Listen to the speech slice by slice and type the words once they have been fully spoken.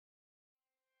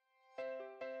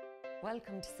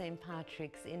Welcome to St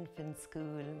Patrick's Infant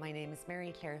School. My name is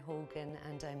Mary Claire Hogan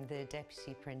and I'm the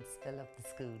Deputy Principal of the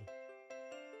school.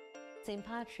 St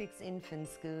Patrick's Infant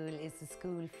School is a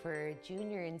school for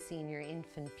junior and senior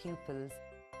infant pupils.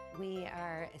 We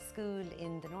are a school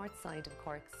in the north side of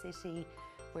Cork City.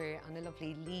 We're on a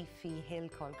lovely leafy hill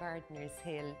called Gardener's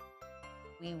Hill.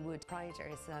 We would pride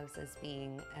ourselves as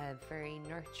being a very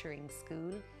nurturing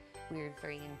school. We're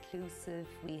very inclusive.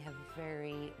 We have a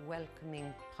very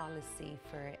welcoming policy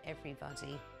for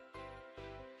everybody.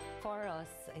 For us,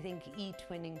 I think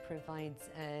eTwinning provides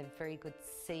a very good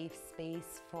safe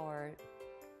space for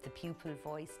the pupil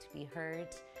voice to be heard,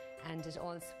 and it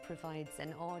also provides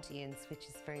an audience, which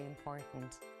is very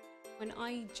important. When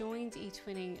I joined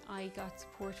eTwinning, I got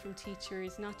support from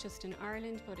teachers not just in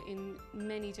Ireland but in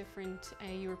many different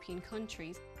European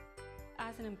countries.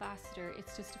 As an ambassador,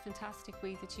 it's just a fantastic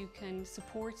way that you can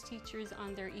support teachers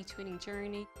on their eTwinning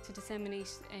journey, to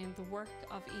disseminate the work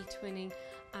of eTwinning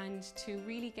and to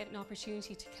really get an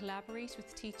opportunity to collaborate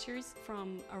with teachers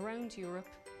from around Europe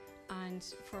and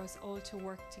for us all to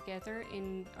work together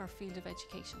in our field of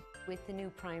education. With the new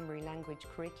primary language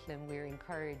curriculum, we're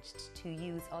encouraged to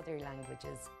use other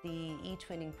languages. The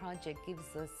eTwinning project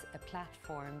gives us a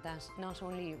platform that not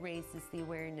only raises the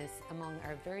awareness among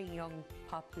our very young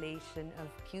population of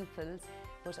pupils,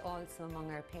 but also among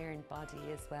our parent body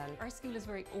as well. Our school has a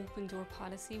very open door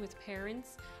policy with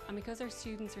parents, and because our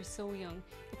students are so young,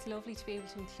 it's lovely to be able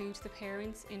to include the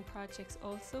parents in projects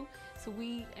also. So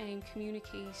we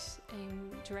communicate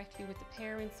directly with the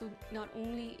parents, so not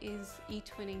only is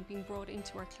eTwinning being brought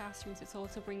into our classrooms, it's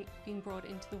also being brought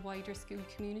into the wider school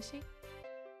community.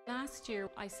 Last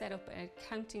year I set up a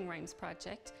counting rhymes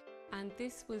project, and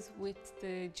this was with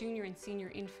the junior and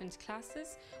senior infant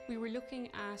classes. We were looking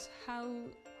at how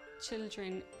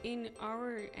children in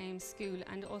our school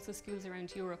and also schools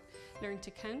around Europe learn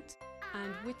to count.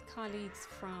 And with colleagues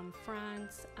from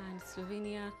France and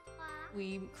Slovenia,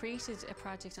 we created a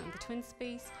project on the twin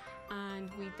space, and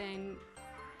we then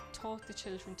taught the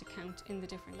children to count in the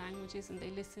different languages, and they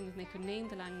listened and they could name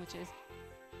the languages.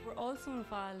 We're also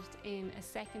involved in a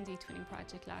second eTwinning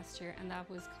project last year, and that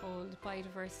was called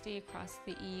Biodiversity across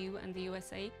the EU and the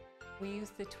USA. We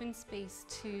used the twin space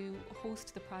to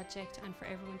host the project and for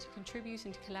everyone to contribute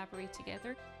and to collaborate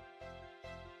together.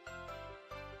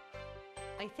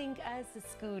 I think as a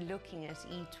school looking at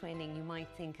eTwinning, you might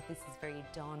think this is very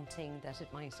daunting, that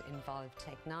it might involve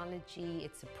technology,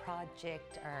 it's a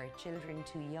project, are children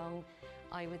too young?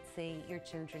 I would say your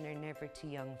children are never too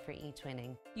young for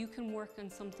eTwinning. You can work on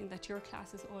something that your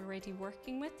class is already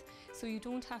working with, so you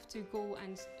don't have to go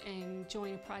and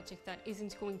join a project that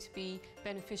isn't going to be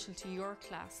beneficial to your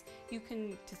class. You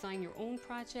can design your own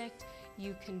project,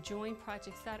 you can join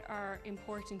projects that are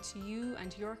important to you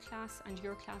and your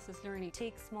class's learning.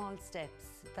 Take small steps.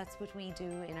 That's what we do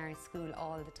in our school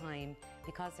all the time.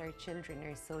 Because our children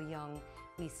are so young,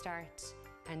 we start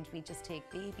and we just take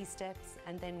baby steps,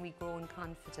 and then we grow in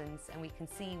confidence, and we can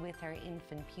see with our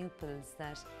infant pupils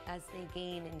that as they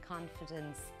gain in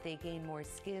confidence, they gain more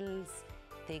skills,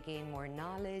 they gain more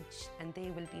knowledge, and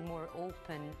they will be more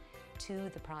open to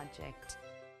the project.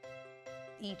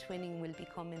 eTwinning will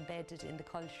become embedded in the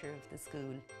culture of the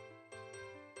school.